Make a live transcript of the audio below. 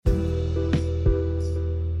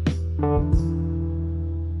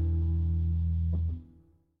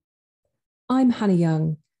Hannah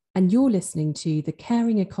Young, and you're listening to The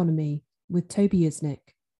Caring Economy with Toby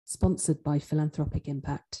Usnick, sponsored by Philanthropic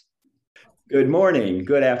Impact. Good morning,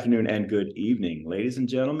 good afternoon, and good evening, ladies and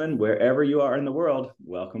gentlemen, wherever you are in the world.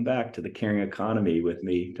 Welcome back to The Caring Economy with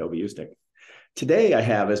me, Toby Usnick. Today, I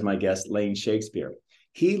have as my guest Lain Shakespeare.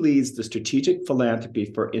 He leads the strategic philanthropy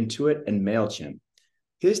for Intuit and Mailchimp.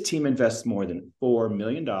 His team invests more than $4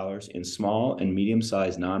 million in small and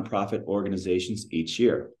medium-sized nonprofit organizations each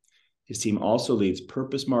year. His team also leads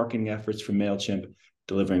purpose marketing efforts for Mailchimp,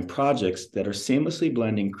 delivering projects that are seamlessly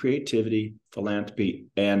blending creativity, philanthropy,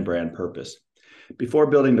 and brand purpose. Before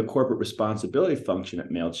building the corporate responsibility function at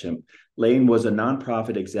Mailchimp, Lain was a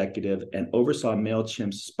nonprofit executive and oversaw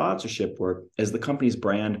Mailchimp's sponsorship work as the company's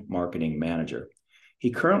brand marketing manager. He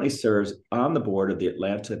currently serves on the board of the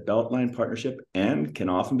Atlanta Beltline Partnership and can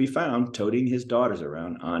often be found toting his daughters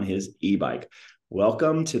around on his e-bike.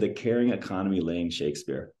 Welcome to The Caring Economy, Lain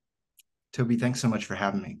Shakespeare. Toby, thanks so much for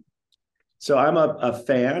having me. So I'm a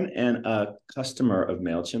fan and a customer of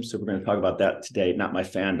Mailchimp. So we're going to talk about that today, not my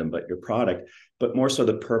fandom, but your product, but more so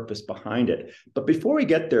the purpose behind it. But before we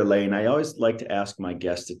get there, Lain, I always like to ask my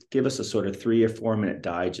guests to give us a sort of 3 or 4 minute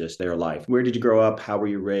digest of their life. Where did you grow up? How were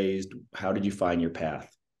you raised? How did you find your path?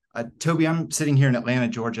 Toby, I'm sitting here in Atlanta,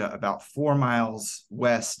 Georgia, about 4 miles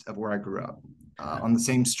west of where I grew up, on the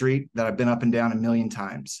same street that I've been up and down a million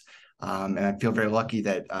times. And I feel very lucky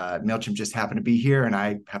that Mailchimp just happened to be here, and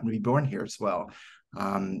I happen to be born here as well.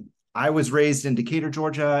 I was raised in Decatur,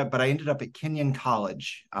 Georgia, but I ended up at Kenyon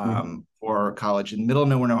College for college in middle of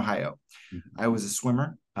nowhere, Ohio. I was a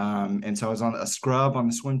swimmer, and so I was on a scrub on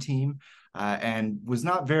the swim team, and was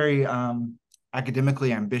not very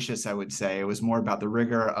academically ambitious, I would say. It was more about the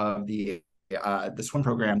rigor of the swim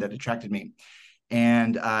program that attracted me.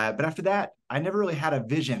 And but after that, I never really had a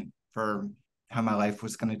vision for how my life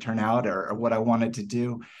was going to turn out or what I wanted to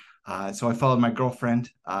do. So I followed my girlfriend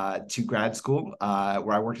to grad school,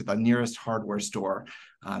 where I worked at the nearest hardware store,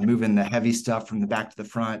 moving the heavy stuff from the back to the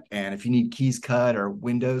front. And if you need keys cut or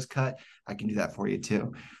windows cut, I can do that for you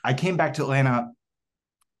too. I came back to Atlanta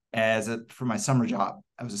for my summer job.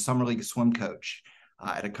 I was a summer league swim coach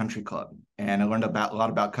at a country club. And I learned a lot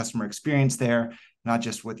about customer experience there, not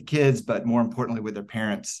just with the kids, but more importantly with their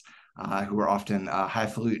parents, who were often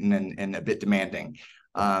highfalutin and a bit demanding.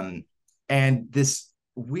 And this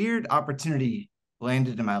weird opportunity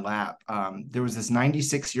landed in my lap. There was this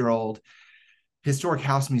 96-year-old historic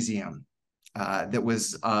house museum that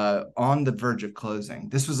was on the verge of closing.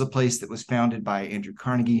 This was a place that was founded by Andrew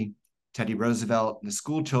Carnegie, Teddy Roosevelt, and the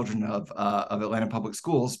school children of Atlanta Public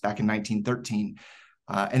Schools back in 1913.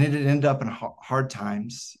 And it had ended up in hard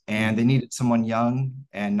times, and they needed someone young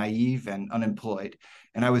and naive and unemployed.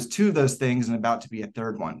 And I was 2 of those things and about to be a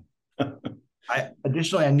 3rd one.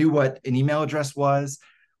 Additionally, I knew what an email address was.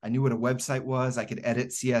 I knew what a website was. I could edit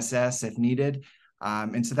CSS if needed.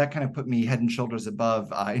 And so that kind of put me head and shoulders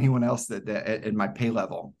above anyone else that at my pay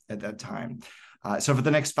level at that time. So for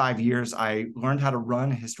the next 5 years, I learned how to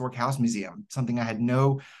run a historic house museum, something I had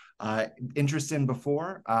no interest in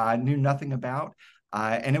before, knew nothing about.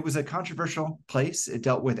 And it was a controversial place. It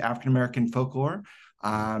dealt with African-American folklore,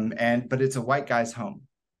 but it's a white guy's home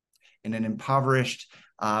in an impoverished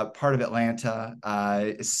part of Atlanta,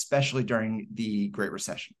 especially during the Great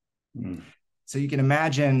Recession. So you can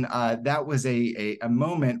imagine that was a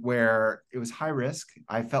moment where it was high risk.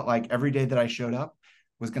 I felt like every day that I showed up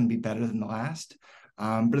was going to be better than the last.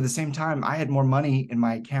 But at the same time, I had more money in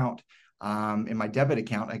my account, in my debit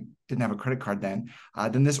account. I didn't have a credit card then,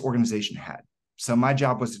 than this organization had. So my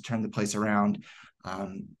job was to turn the place around.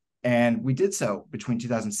 And we did so between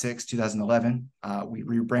 2006, 2011. We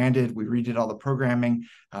rebranded, we redid all the programming.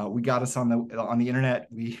 We got us on the internet.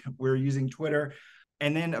 We were using Twitter.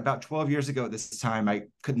 And then about 12 years ago at this time, I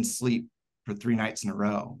couldn't sleep for 3 nights in a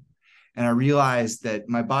row. And I realized that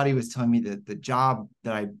my body was telling me that the job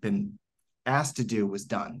that I'd been asked to do was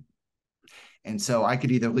done. And so I could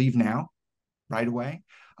either leave now, right away,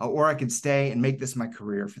 or I could stay and make this my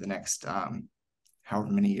career for the next however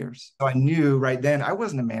many years. So I knew right then I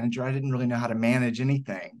wasn't a manager. I didn't really know how to manage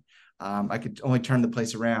anything. I could only turn the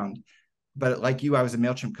place around. But like you, I was a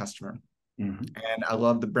Mailchimp customer. And I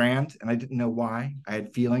loved the brand, and I didn't know why. I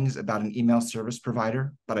had feelings about an email service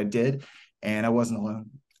provider, but I did, and I wasn't alone.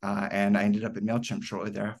 And I ended up at Mailchimp shortly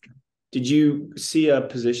thereafter. Did you see a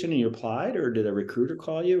position and you applied, or did a recruiter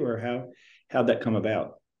call you, or how'd that come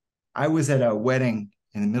about? I was at a wedding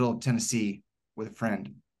in the middle of Tennessee with a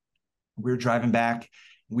friend. We were driving back.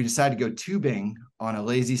 We decided to go tubing on a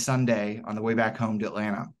lazy Sunday on the way back home to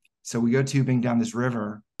Atlanta. So we go tubing down this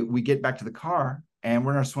river. We get back to the car, and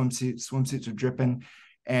we're in our swimsuits. Swimsuits are dripping.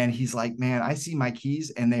 And he's like, man, I see my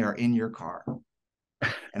keys and they are in your car.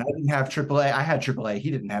 And I didn't have AAA. I had AAA.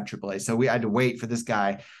 He didn't have AAA. So we had to wait for this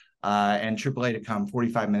guy and AAA to come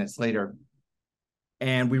 45 minutes later.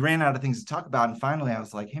 And we ran out of things to talk about. And finally, I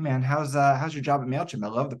was like, hey, man, how's your job at Mailchimp? I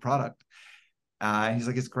love the product. He's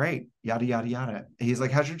like, it's great, yada, yada, yada. He's like,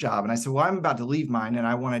 how's your job? And I said, well, I'm about to leave mine and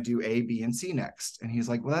I want to do A, B, and C next. And he's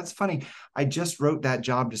like, well, that's funny. I just wrote that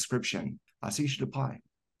job description. So you should apply.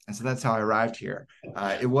 And so that's how I arrived here.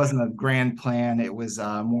 It wasn't a grand plan. It was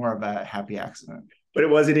more of a happy accident. But it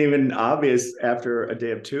wasn't even obvious after a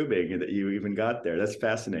day of tubing that you even got there. That's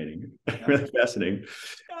fascinating. Yeah. Really fascinating.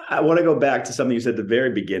 I want to go back to something you said at the very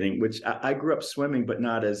beginning, which I grew up swimming, but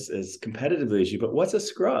not as competitively as you. But what's a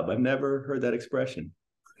scrub? I've never heard that expression.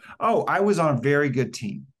 Oh, I was on a very good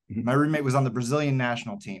team. Mm-hmm. My roommate was on the Brazilian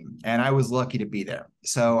national team, and I was lucky to be there.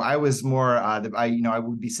 So I was more, I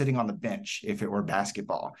would be sitting on the bench if it were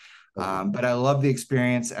basketball. But I love the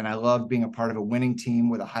experience, and I love being a part of a winning team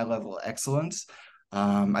with a high level of excellence.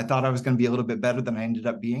 I thought I was going to be a little bit better than I ended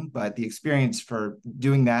up being, but the experience for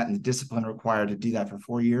doing that and the discipline required to do that for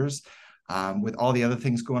 4 years, with all the other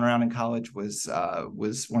things going around in college, was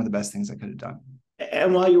one of the best things I could have done.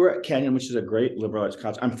 And while you were at Kenyon, which is a great liberal arts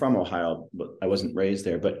college, I'm from Ohio, but I wasn't raised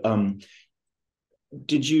there. But what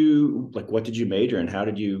did you major in? How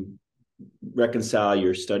did you reconcile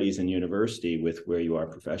your studies in university with where you are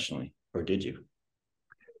professionally, or did you?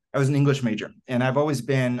 I was an English major, and I've always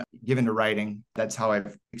been given to writing. That's how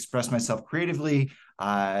I've expressed myself creatively.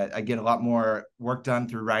 I get a lot more work done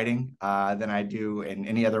through writing than I do in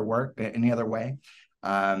any other way.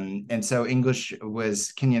 And so English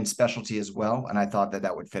was Kenyon's specialty as well, and I thought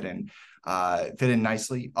that would fit in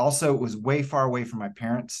nicely. Also, it was way far away from my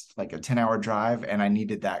parents, like a 10-hour drive, and I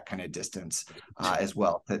needed that kind of distance as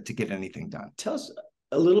well to get anything done. Tell us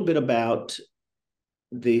a little bit about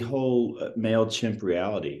the whole Mailchimp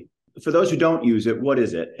reality. For those who don't use it, what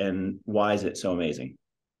is it and why is it so amazing?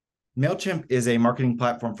 Mailchimp is a marketing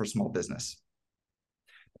platform for small business.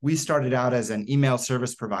 We started out as an email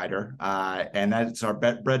service provider, and that's our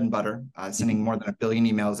bread and butter, sending more than 1 billion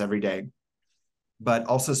emails every day. But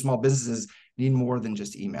also small businesses need more than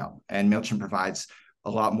just email, and Mailchimp provides a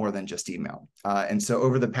lot more than just email. And so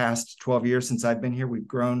over the past 12 years since I've been here, we've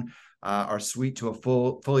grown our suite to a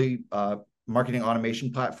fully marketing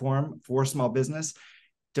automation platform for small business,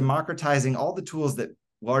 democratizing all the tools that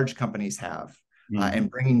large companies have and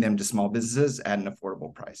bringing them to small businesses at an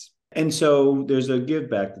affordable price. And so there's a give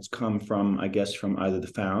back that's come from, I guess, from either the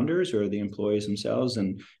founders or the employees themselves,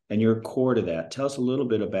 and you're core to that. Tell us a little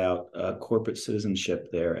bit about corporate citizenship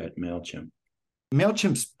there at Mailchimp.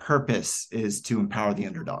 Mailchimp's purpose is to empower the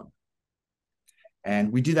underdog.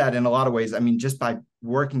 And we do that in a lot of ways. I mean, just by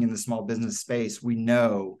working in the small business space, we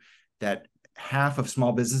know that half of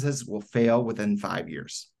small businesses will fail within 5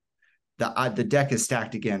 years. The deck is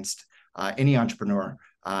stacked against any entrepreneur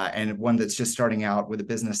and one that's just starting out with a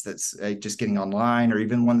business that's just getting online, or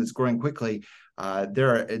even one that's growing quickly.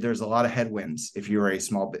 There's a lot of headwinds if you're a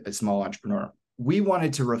small entrepreneur. We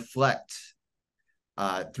wanted to reflect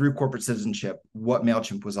through corporate citizenship what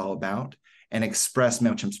Mailchimp was all about and express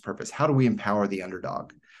Mailchimp's purpose. How do we empower the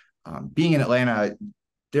underdog? Being in Atlanta,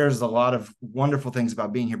 there's a lot of wonderful things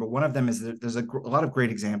about being here, but one of them is that there's a lot of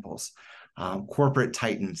great examples. Corporate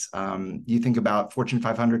titans. You think about Fortune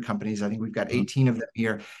 500 companies. I think we've got 18 of them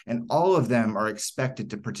here, and all of them are expected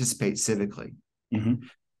to participate civically. Mm-hmm.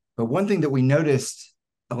 But one thing that we noticed,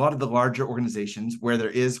 a lot of the larger organizations where there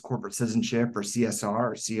is corporate citizenship or CSR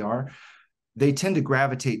or CR, they tend to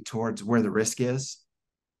gravitate towards where the risk is,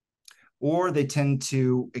 or they tend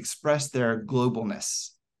to express their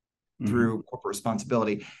globalness through corporate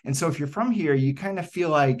responsibility. And so if you're from here, you kind of feel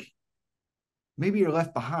like maybe you're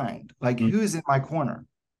left behind, like who's in my corner?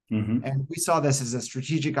 And we saw this as a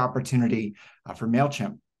strategic opportunity for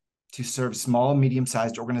Mailchimp to serve small,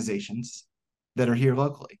 medium-sized organizations that are here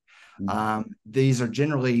locally. These are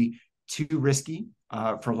generally too risky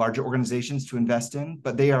for larger organizations to invest in,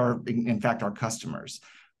 but they are, in fact, our customers.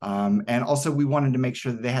 And also, we wanted to make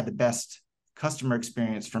sure that they had the best customer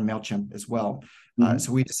experience from Mailchimp as well.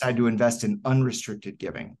 So we decided to invest in unrestricted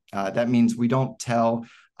giving. That means we don't tell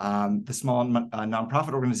the small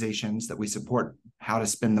nonprofit organizations that we support how to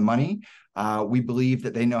spend the money. We believe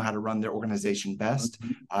that they know how to run their organization best.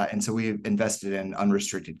 And so we've invested in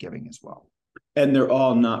unrestricted giving as well. And they're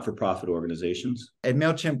all not-for-profit organizations? At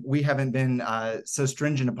Mailchimp, we haven't been so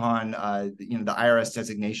stringent upon the IRS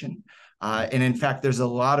designation. And in fact, there's a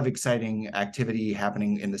lot of exciting activity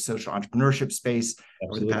happening in the social entrepreneurship space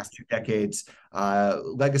over the past 2 decades.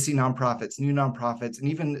 Legacy nonprofits, new nonprofits, and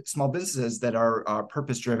even small businesses that are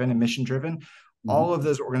purpose-driven and mission-driven all of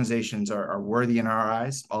those organizations are worthy in our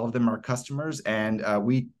eyes. All of them are customers, and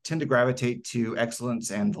we tend to gravitate to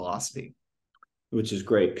excellence and velocity. Which is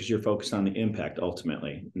great because you're focused on the impact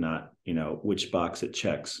ultimately, not, which box it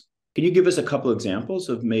checks. Can you give us a couple examples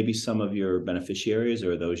of maybe some of your beneficiaries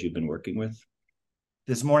or those you've been working with?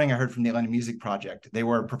 This morning, I heard from the Atlanta Music Project. They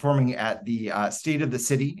were performing at the State of the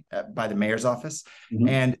City by the mayor's office,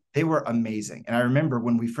 and they were amazing. And I remember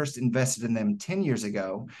when we first invested in them 10 years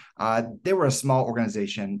ago, they were a small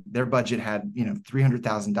organization. Their budget had,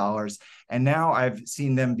 $300,000. And now I've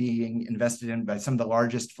seen them being invested in by some of the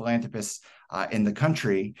largest philanthropists in the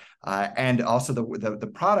country. And also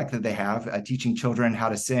the product that they have, teaching children how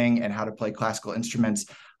to sing and how to play classical instruments,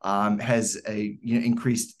 has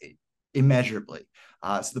increased immeasurably.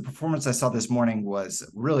 So the performance I saw this morning was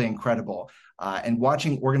really incredible. And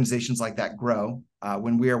watching organizations like that grow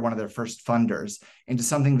when we are one of their first funders into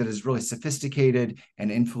something that is really sophisticated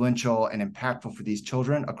and influential and impactful for these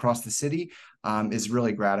children across the city is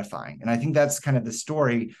really gratifying. And I think that's kind of the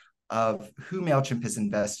story of who Mailchimp has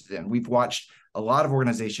invested in. We've watched a lot of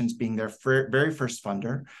organizations being their very first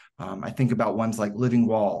funder. I think about ones like Living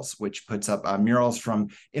Walls, which puts up murals from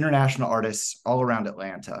international artists all around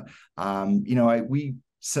Atlanta. We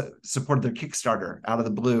supported their Kickstarter out of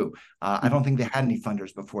the blue. I don't think they had any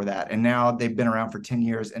funders before that. And now they've been around for 10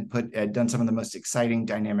 years and done some of the most exciting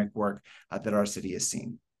dynamic work that our city has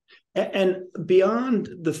seen. And beyond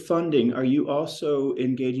the funding, are you also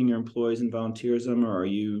engaging your employees in volunteerism, or are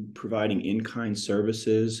you providing in-kind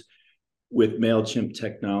services with Mailchimp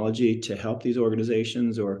technology to help these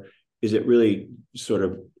organizations, or is it really sort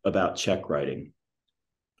of about check writing?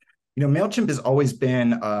 Mailchimp has always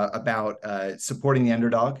been about supporting the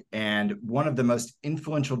underdog. And one of the most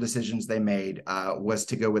influential decisions they made was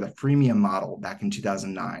to go with a freemium model back in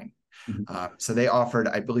 2009. So they offered,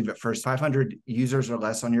 I believe at first, 500 users or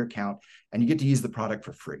less on your account, and you get to use the product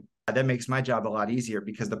for free. That makes my job a lot easier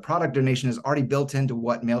because the product donation is already built into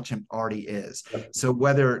what Mailchimp already is. So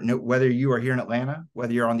whether you are here in Atlanta,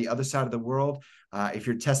 whether you're on the other side of the world, if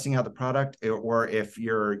you're testing out the product, or if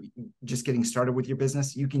you're just getting started with your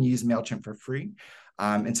business, you can use Mailchimp for free.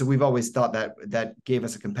 And so we've always thought that gave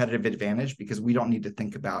us a competitive advantage because we don't need to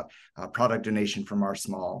think about product donation from our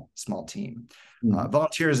small team.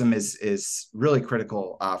 Volunteerism is really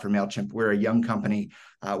critical for Mailchimp. We're a young company.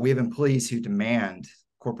 We have employees who demand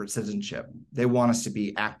corporate citizenship. They want us to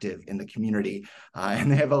be active in the community,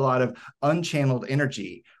 and they have a lot of unchanneled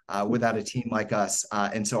energy without a team like us.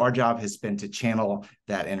 And so our job has been to channel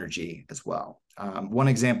that energy as well. One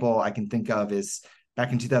example I can think of is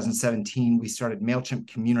back in 2017, we started Mailchimp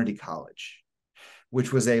Community College,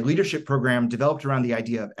 which was a leadership program developed around the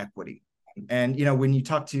idea of equity. And, when you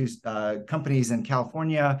talk to companies in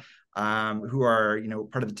California who are,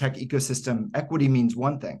 part of the tech ecosystem, equity means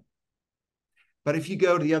one thing. But if you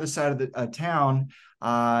go to the other side of the town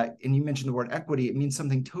and you mention the word equity, it means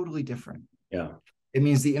something totally different. Yeah. It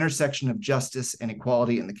means the intersection of justice and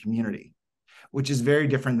equality in the community, which is very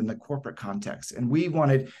different than the corporate context. And we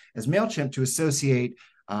wanted, as Mailchimp, to associate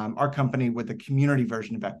our company with the community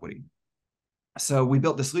version of equity. So we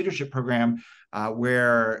built this leadership program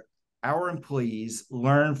where our employees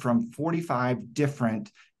learn from 45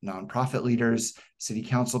 different nonprofit leaders, city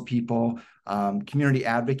council people, community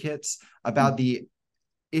advocates about the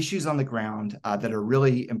issues on the ground that are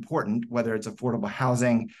really important, whether it's affordable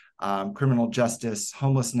housing, criminal justice,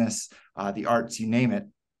 homelessness, the arts, you name it,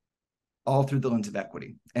 all through the lens of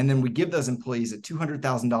equity. And then we give those employees a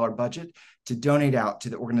 $200,000 budget to donate out to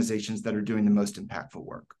the organizations that are doing the most impactful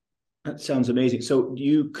work. That sounds amazing. So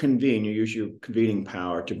you use your convening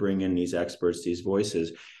power to bring in these experts, these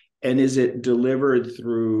voices. And is it delivered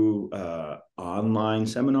through online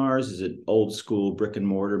seminars? Is it old school brick and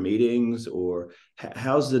mortar meetings, or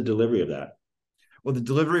how's the delivery of that? Well, the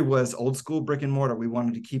delivery was old school brick and mortar. We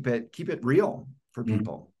wanted to keep it real for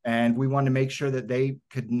people. And we wanted to make sure that they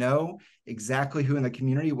could know exactly who in the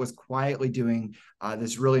community was quietly doing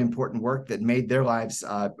this really important work that made their lives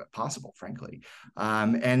possible, frankly.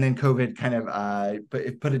 And then COVID kind of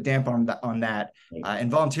put a damp on that.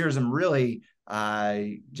 And volunteerism really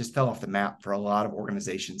just fell off the map for a lot of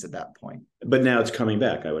organizations at that point. But now it's coming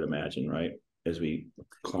back, I would imagine, right? As we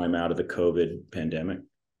climb out of the COVID pandemic.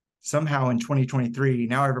 Somehow in 2023,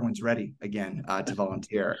 now everyone's ready again to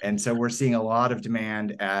volunteer. And so we're seeing a lot of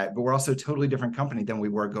demand, but we're also a totally different company than we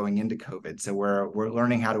were going into COVID. So we're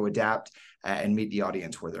learning how to adapt and meet the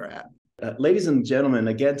audience where they're at. Ladies and gentlemen,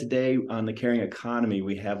 again, today on The Caring Economy,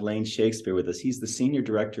 we have Lain Shakespeare with us. He's the Senior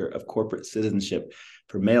Director of Corporate Citizenship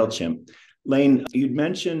for Mailchimp. Lain, you'd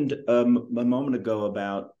mentioned a moment ago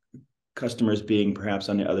about customers being perhaps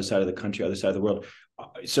on the other side of the country, other side of the world.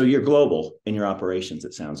 So you're global in your operations,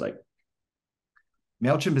 it sounds like.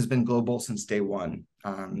 Mailchimp has been global since day one.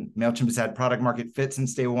 Mailchimp has had product market fit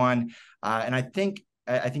since day one, and I think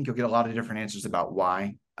you'll get a lot of different answers about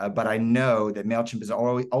why. But I know that Mailchimp has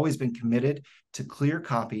always been committed to clear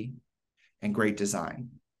copy and great design.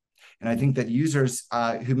 And I think that users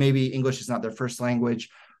who maybe English is not their first language,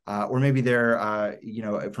 or maybe they're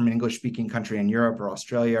from an English-speaking country in Europe or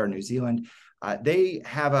Australia or New Zealand, they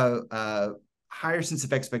have a higher sense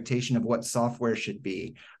of expectation of what software should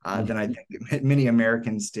be than I think many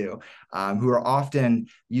Americans do, who are often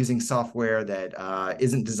using software that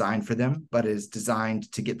isn't designed for them, but is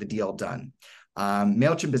designed to get the deal done.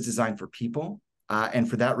 Mailchimp is designed for people. And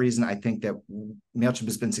for that reason, I think that Mailchimp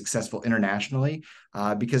has been successful internationally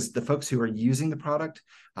because the folks who are using the product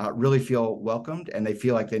really feel welcomed and they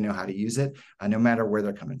feel like they know how to use it, no matter where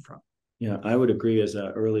they're coming from. Yeah, I would agree as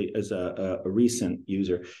a recent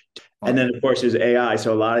user. And then, of course, there's AI.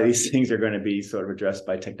 So a lot of these things are going to be sort of addressed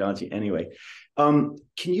by technology anyway. Can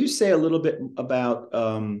you say a little bit about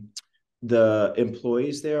the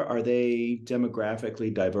employees there? Are they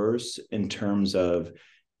demographically diverse in terms of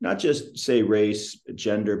not just, say, race,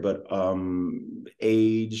 gender, but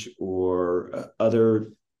age or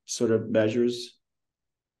other sort of measures?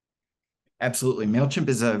 Absolutely. Mailchimp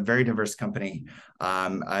is a very diverse company.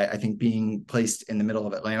 I think being placed in the middle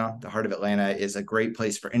of Atlanta, the heart of Atlanta, is a great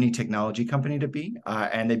place for any technology company to be.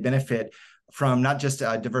 And they benefit from not just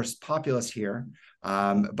a diverse populace here,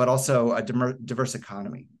 but also a diverse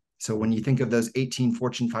economy. So when you think of those 18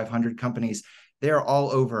 Fortune 500 companies, they're all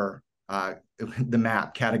over the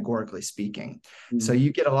map, categorically speaking. Mm-hmm. So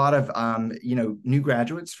you get a lot of new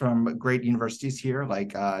graduates from great universities here,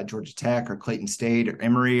 like Georgia Tech or Clayton State or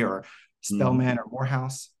Emory or Spelman or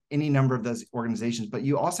Morehouse, any number of those organizations. But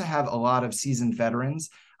you also have a lot of seasoned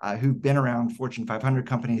veterans who've been around Fortune 500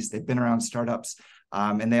 companies. They've been around startups,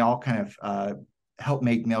 and they all kind of help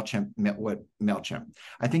make Mailchimp what Mailchimp.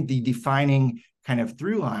 I think the defining kind of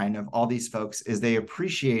through line of all these folks is they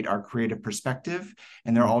appreciate our creative perspective,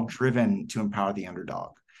 and they're all driven to empower the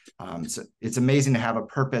underdog. So it's amazing to have a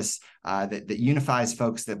purpose that unifies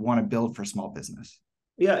folks that want to build for small business.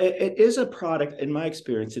 Yeah, it is a product. In my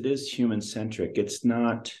experience, it is human-centric. It's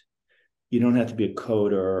not, you don't have to be a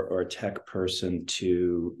coder or a tech person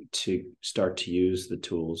to start to use the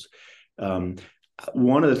tools.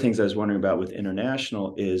 One of the things I was wondering about with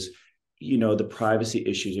international is, the privacy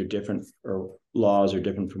issues are different, or laws are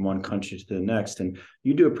different from one country to the next. And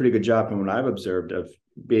you do a pretty good job, from what I've observed, of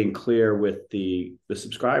being clear with the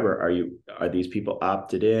subscriber. Are these people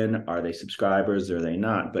opted in? Are they subscribers? Are they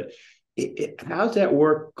not? But how does that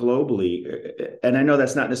work globally? And I know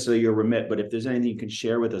that's not necessarily your remit, but if there's anything you can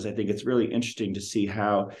share with us, I think it's really interesting to see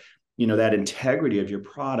how, that integrity of your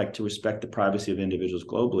product to respect the privacy of individuals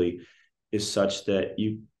globally is such that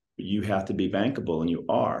you have to be bankable, and you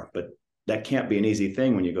are. But that can't be an easy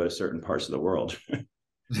thing when you go to certain parts of the world.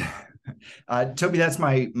 Toby, that's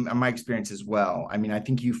my experience as well. I mean, I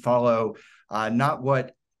think you follow not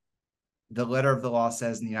what the letter of the law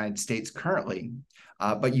says in the United States currently,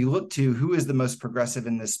 but you look to who is the most progressive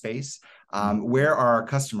in this space. Where are our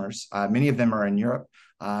customers? Many of them are in Europe,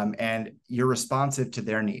 and you're responsive to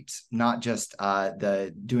their needs, not just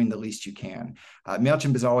doing the least you can.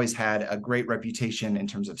 Mailchimp has always had a great reputation in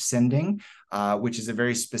terms of sending, which is a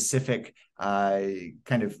very specific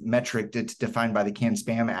kind of metric that's defined by the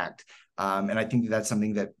Can-Spam Act. And I think that's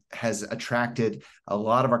something that has attracted a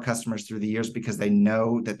lot of our customers through the years because they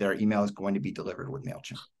know that their email is going to be delivered with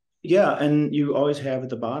Mailchimp. Yeah, and you always have at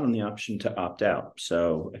the bottom the option to opt out.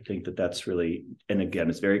 So I think that's really, and again,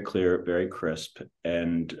 it's very clear, very crisp,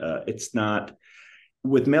 and it's not,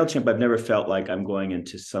 with Mailchimp, I've never felt like I'm going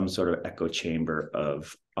into some sort of echo chamber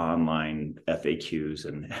of online FAQs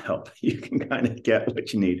and help. You can kind of get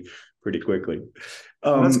what you need pretty quickly.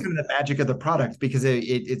 Well, that's kind of the magic of the product, because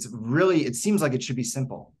it seems like it should be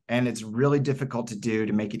simple, and it's really difficult to do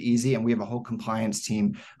to make it easy. And we have a whole compliance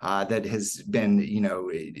team that has been,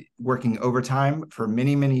 working overtime for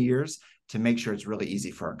many, many years to make sure it's really easy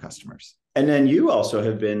for our customers. And then you also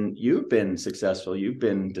you've been successful. You've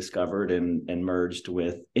been discovered and merged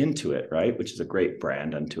with Intuit, right? Which is a great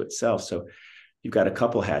brand unto itself. So you've got a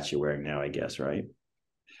couple hats you're wearing now, I guess, right?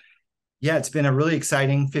 Yeah, it's been a really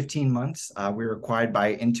exciting 15 months. We were acquired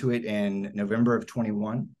by Intuit in November of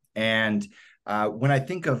 21. And when I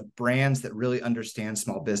think of brands that really understand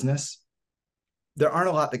small business, there aren't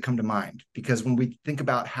a lot that come to mind, because when we think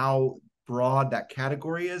about how broad that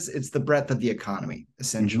category is, it's the breadth of the economy,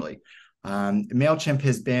 essentially. Mm-hmm. Mailchimp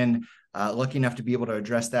has been lucky enough to be able to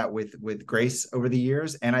address that with grace over the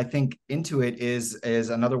years. And I think Intuit is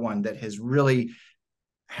another one that has really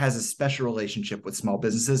has a special relationship with small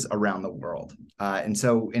businesses around the world. And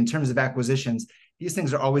so in terms of acquisitions, these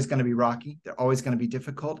things are always going to be rocky. They're always going to be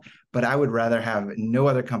difficult, but I would rather have no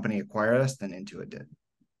other company acquire us than Intuit did.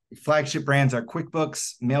 Flagship brands are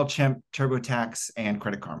QuickBooks, Mailchimp, TurboTax, and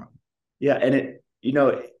Credit Karma. Yeah, and it,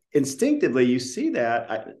 instinctively you see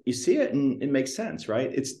that, you see it, and it makes sense,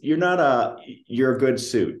 right? You're a good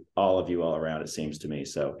suit, all of you all around, it seems to me.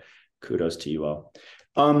 So kudos to you all.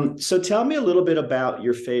 So tell me a little bit about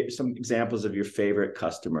some examples of your favorite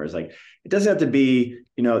customers. Like, it doesn't have to be,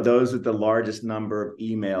 those with the largest number of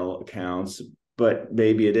email accounts, but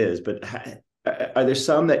maybe it is. But are there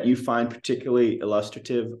some that you find particularly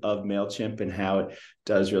illustrative of Mailchimp and how it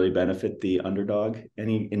does really benefit the underdog?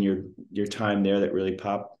 Any in your time there that really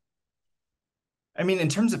pop? I mean, in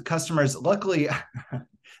terms of customers, luckily,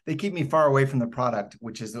 they keep me far away from the product,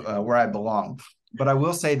 which is where I belong. But I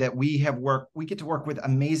will say that we get to work with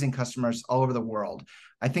amazing customers all over the world.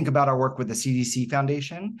 I think about our work with the CDC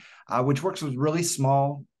Foundation, which works with really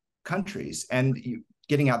small countries and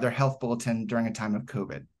getting out their health bulletin during a time of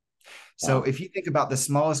COVID. So if you think about the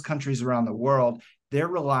smallest countries around the world, they're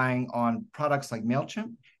relying on products like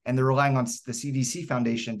Mailchimp, and they're relying on the CDC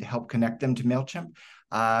Foundation to help connect them to Mailchimp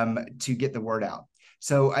to get the word out.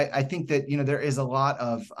 So I think that there is a lot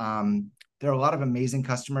of there are a lot of amazing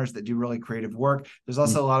customers that do really creative work. There's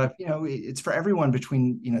also a lot of it's for everyone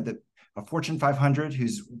between a Fortune 500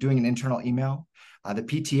 who's doing an internal email, the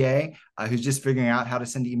PTA who's just figuring out how to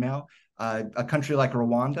send email. A country like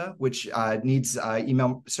Rwanda, which needs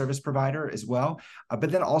email service provider as well,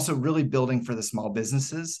 but then also really building for the small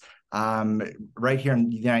businesses right here in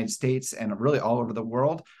the United States and really all over the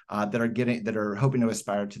world that are hoping to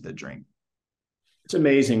aspire to the dream. It's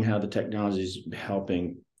amazing how the technology is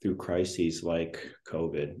helping through crises like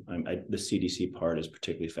COVID. The CDC part is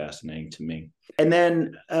particularly fascinating to me. And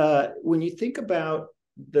then when you think about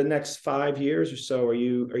the next 5 years or so, are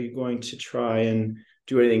you going to try and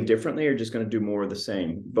do anything differently, or just going to do more of the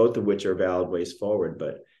same? Both of which are valid ways forward,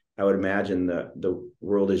 but I would imagine the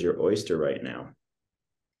world is your oyster right now.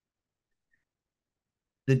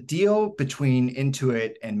 The deal between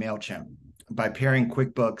Intuit and Mailchimp, by pairing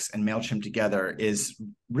QuickBooks and Mailchimp together, is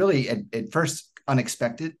really at first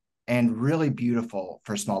unexpected and really beautiful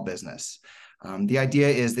for small business. The idea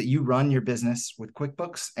is that you run your business with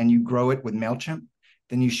QuickBooks and you grow it with Mailchimp.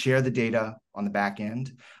 Then you share the data on the back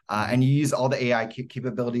end, and you use all the AI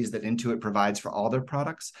capabilities that Intuit provides for all their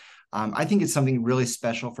products. I think it's something really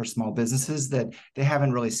special for small businesses that they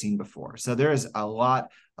haven't really seen before. So there is a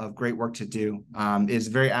lot of great work to do. It's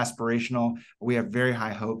very aspirational. We have very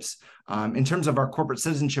high hopes. In terms of our corporate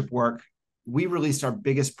citizenship work, we released our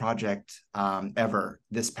biggest project ever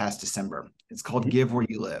this past December. It's called Give Where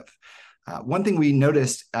You Live. One thing we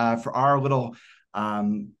noticed for our little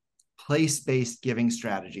place-based giving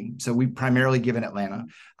strategy, so we primarily give in Atlanta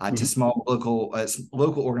to small local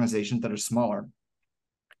organizations that are smaller,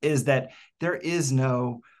 is that there is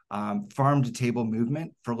no farm-to-table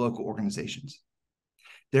movement for local organizations.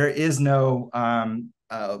 There is no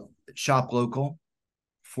shop local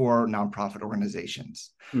for nonprofit organizations.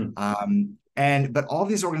 But all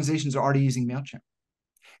these organizations are already using Mailchimp.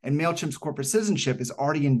 And Mailchimp's corporate citizenship is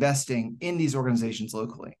already investing in these organizations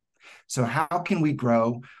locally. So how can we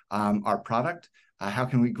grow our product? How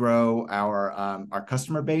can we grow our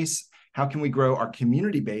customer base? How can we grow our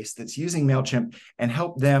community base that's using Mailchimp and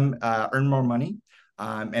help them earn more money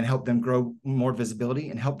and help them grow more visibility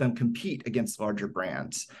and help them compete against larger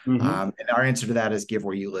brands? And our answer to that is Give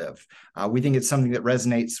Where You Live. We think it's something that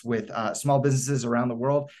resonates with small businesses around the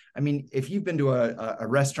world. I mean, if you've been to a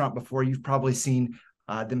restaurant before, you've probably seen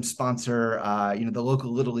them sponsor, the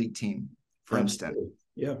local Little League team, for instance.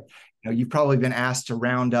 Yeah. You've probably been asked to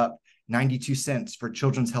round up 92 cents for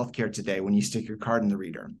children's healthcare today when you stick your card in the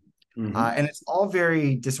reader. And it's all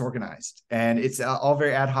very disorganized and it's all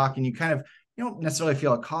very ad hoc, and you don't necessarily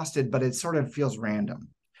feel accosted, but it sort of feels random.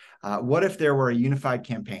 What if there were a unified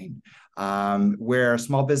campaign where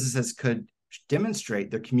small businesses could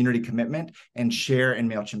demonstrate their community commitment and share in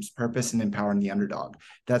Mailchimp's purpose and empowering the underdog?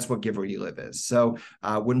 That's what Give Where You Live is. So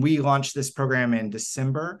when we launched this program in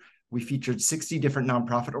December, we featured 60 different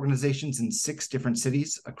nonprofit organizations in 6 different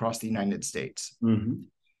cities across the United States.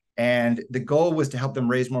 And the goal was to help them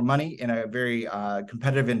raise more money in a very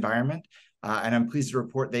competitive environment. And I'm pleased to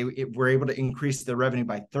report they were able to increase their revenue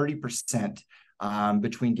by 30%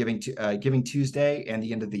 between Giving Tuesday and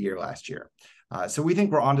the end of the year last year. So we think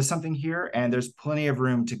we're onto something here, and there's plenty of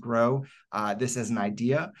room to grow this as an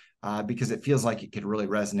idea because it feels like it could really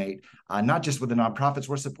resonate, not just with the nonprofits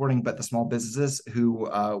we're supporting, but the small businesses who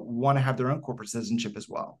want to have their own corporate citizenship as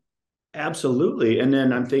well. Absolutely. And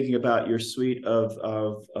then I'm thinking about your suite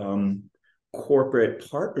of corporate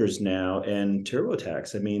partners now and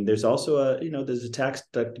TurboTax. I mean, there's also there's a tax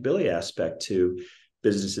deductibility aspect to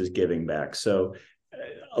businesses giving back. So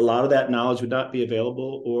a lot of that knowledge would not be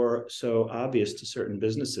available or so obvious to certain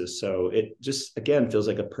businesses. So it just, again, feels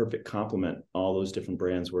like a perfect complement, all those different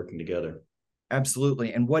brands working together.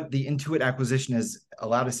 Absolutely. And what the Intuit acquisition has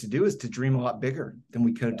allowed us to do is to dream a lot bigger than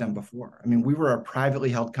we could have done before. I mean, we were a privately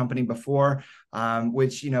held company before,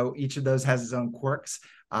 which, each of those has its own quirks.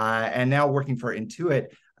 And now working for Intuit,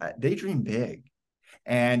 they dream big.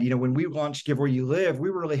 And, when we launched Give Where You Live, we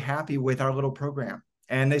were really happy with our little program.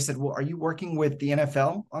 And they said, well, are you working with the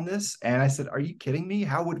NFL on this? And I said, are you kidding me?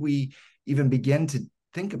 How would we even begin to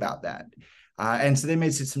think about that? And so they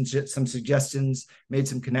made some suggestions, made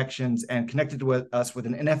some connections, and connected us with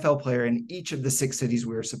an NFL player in each of the 6 cities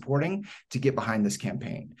we were supporting to get behind this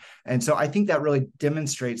campaign. And so I think that really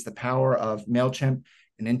demonstrates the power of Mailchimp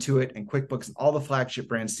and Intuit and QuickBooks and all the flagship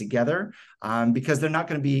brands together, because they're not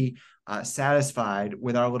going to be satisfied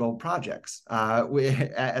with our little projects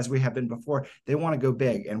as we have been before. They want to go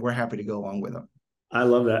big, and we're happy to go along with them. I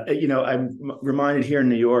love that. I'm reminded here in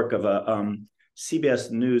New York of a CBS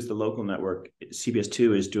News, the local network,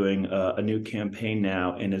 CBS2 is doing a new campaign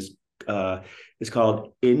now, and it's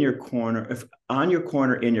called "In Your Corner," on your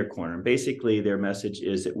corner, in your corner. And basically, their message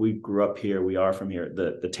is that we grew up here, we are from here,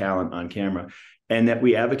 the talent on camera, and that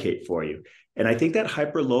we advocate for you. And I think that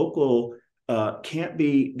hyperlocal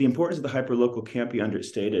the importance of the hyperlocal can't be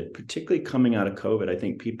understated, particularly coming out of COVID. I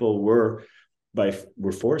think people were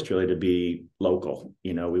forced really to be local.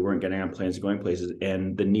 We weren't getting on planes and going places,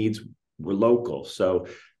 and the needs were local. So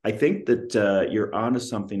I think that you're onto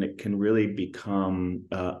something that can really become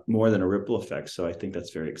more than a ripple effect. So I think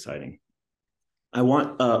that's very exciting. I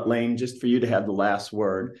want Lain, just for you to have the last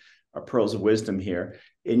word, our pearls of wisdom here.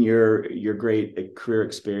 In your great career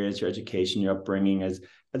experience, your education, your upbringing,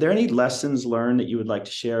 are there any lessons learned that you would like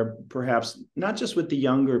to share, perhaps not just with the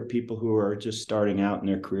younger people who are just starting out in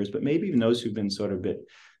their careers, but maybe even those who've been sort of a bit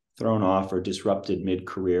thrown off or disrupted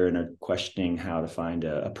mid-career and are questioning how to find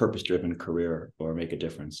a purpose-driven career or make a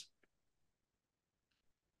difference?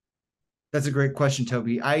 That's a great question,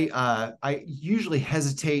 Toby. I usually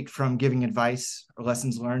hesitate from giving advice or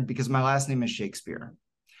lessons learned because my last name is Shakespeare.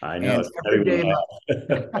 I know.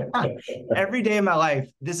 Every day of my life,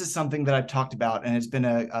 this is something that I've talked about, and it's been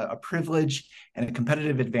a privilege and a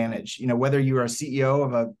competitive advantage. Whether you are a CEO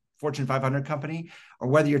of a Fortune 500 company or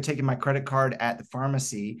whether you're taking my credit card at the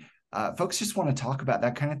pharmacy, folks just want to talk about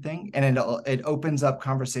that kind of thing, and it opens up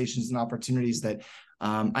conversations and opportunities that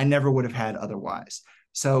I never would have had otherwise.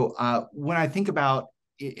 So when I think about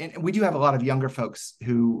it, and we do have a lot of younger folks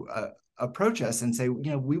who approach us and say,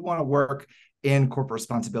 we want to work in corporate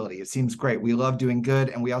responsibility. It seems great. We love doing good,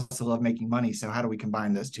 and we also love making money. So how do we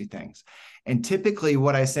combine those two things? And typically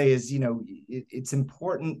what I say is, it's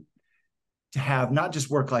important to have not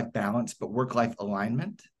just work-life balance, but work-life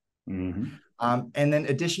alignment. Mm-hmm. And then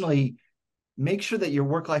additionally, make sure that your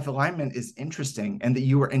work-life alignment is interesting and that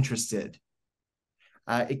you are interested.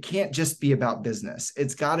 It can't just be about business.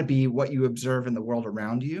 It's got to be what you observe in the world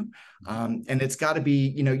around you. And it's got to be,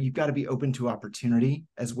 you've got to be open to opportunity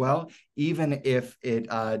as well, even if it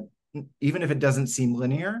doesn't seem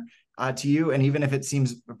linear to you, and even if it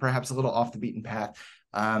seems perhaps a little off the beaten path.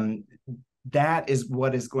 That is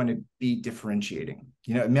what is going to be differentiating.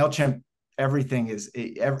 Mailchimp, everything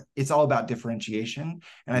it's all about differentiation.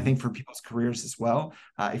 And I think for people's careers as well,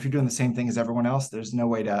 if you're doing the same thing as everyone else, there's no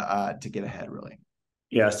way to get ahead, really.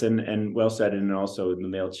 Yes, and well said. And also in the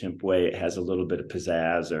Mailchimp way, it has a little bit of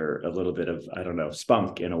pizzazz or a little bit of, I don't know,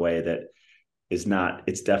 spunk in a way that it's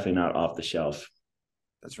definitely not off the shelf.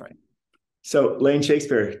 That's right. So Lain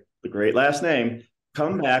Shakespeare, the great last name.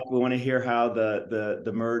 Come back. We want to hear how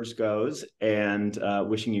the merge goes, and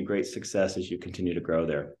wishing you great success as you continue to grow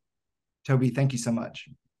there. Toby, thank you so much.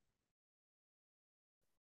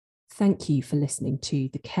 Thank you for listening to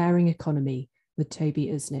The Caring Economy with Toby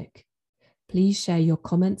Usnick. Please share your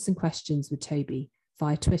comments and questions with Toby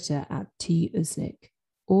via Twitter @TUsnick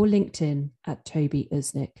or LinkedIn @Toby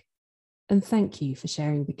Usnick. And thank you for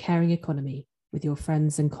sharing The Caring Economy with your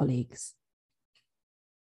friends and colleagues.